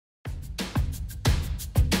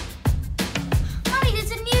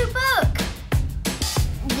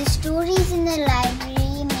stories in the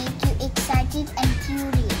library make you excited and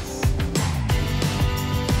curious.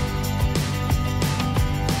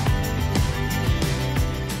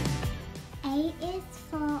 A is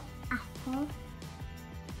for apple.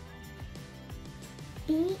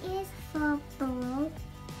 B is for ball.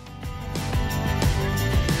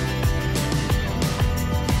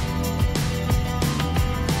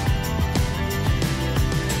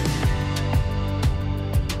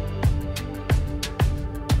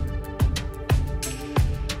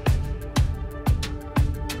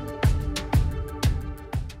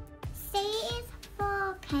 C is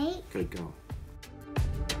for cake. Good girl.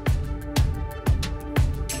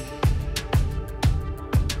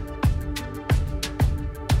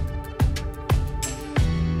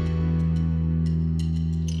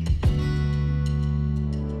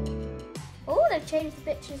 Oh, they've changed the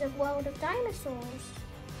pictures of World of Dinosaurs.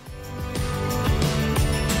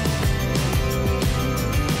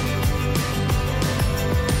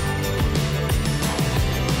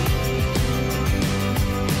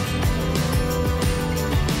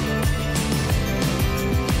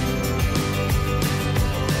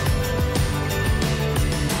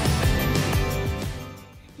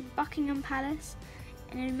 In Buckingham Palace,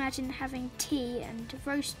 and imagine having tea and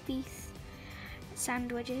roast beef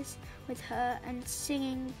sandwiches with her and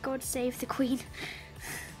singing God Save the Queen.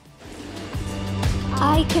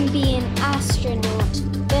 I can be an astronaut,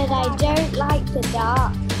 but I don't like the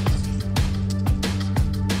dark.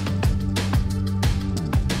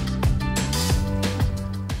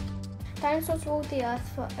 Dinosaurs ruled the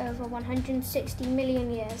earth for over 160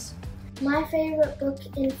 million years. My favourite book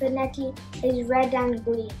in Fonetti is Red and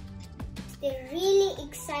Green. They're really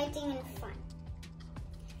exciting and fun,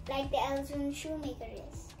 like the Elven Shoemaker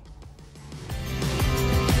is.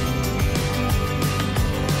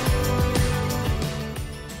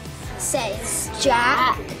 Says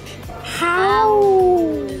Jack. How?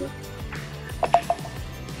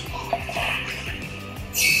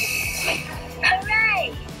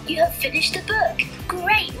 Hooray! You have finished the book.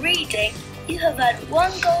 Great reading. You have earned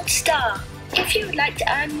 1 gold star. If you would like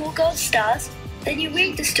to earn more gold stars, then you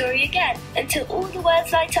read the story again until all the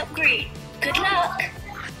words light up green. Good luck!